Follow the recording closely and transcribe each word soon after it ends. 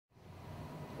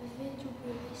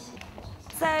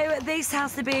So this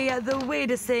has to be the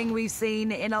weirdest thing we've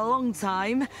seen in a long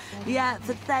time. Yet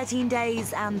for 13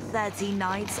 days and 13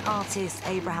 nights, artist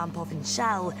Abraham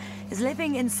Poincheval is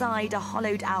living inside a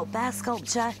hollowed-out bear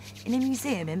sculpture in a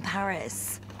museum in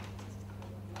Paris.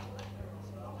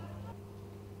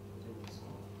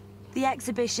 The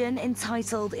exhibition,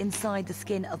 entitled Inside the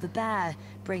Skin of the Bear,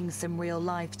 brings some real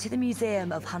life to the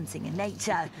Museum of Hunting and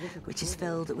Nature, which is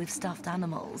filled with stuffed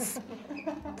animals.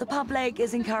 The public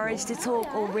is encouraged to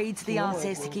talk or read to the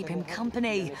artist to keep him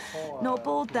company. Not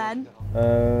bored then?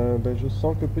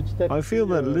 I feel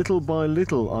that little by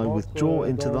little I withdraw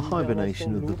into the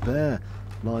hibernation of the bear.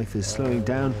 Life is slowing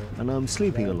down and I'm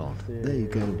sleeping a lot. There you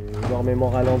go.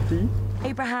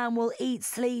 Abraham will eat,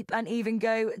 sleep and even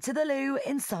go to the loo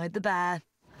inside the bear.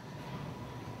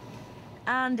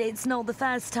 And it's not the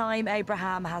first time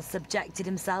Abraham has subjected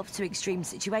himself to extreme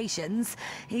situations.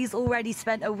 He's already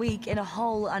spent a week in a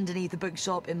hole underneath a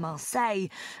bookshop in Marseille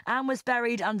and was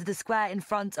buried under the square in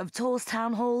front of Tours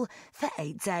Town Hall for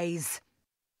 8 days.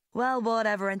 Well,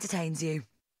 whatever entertains you.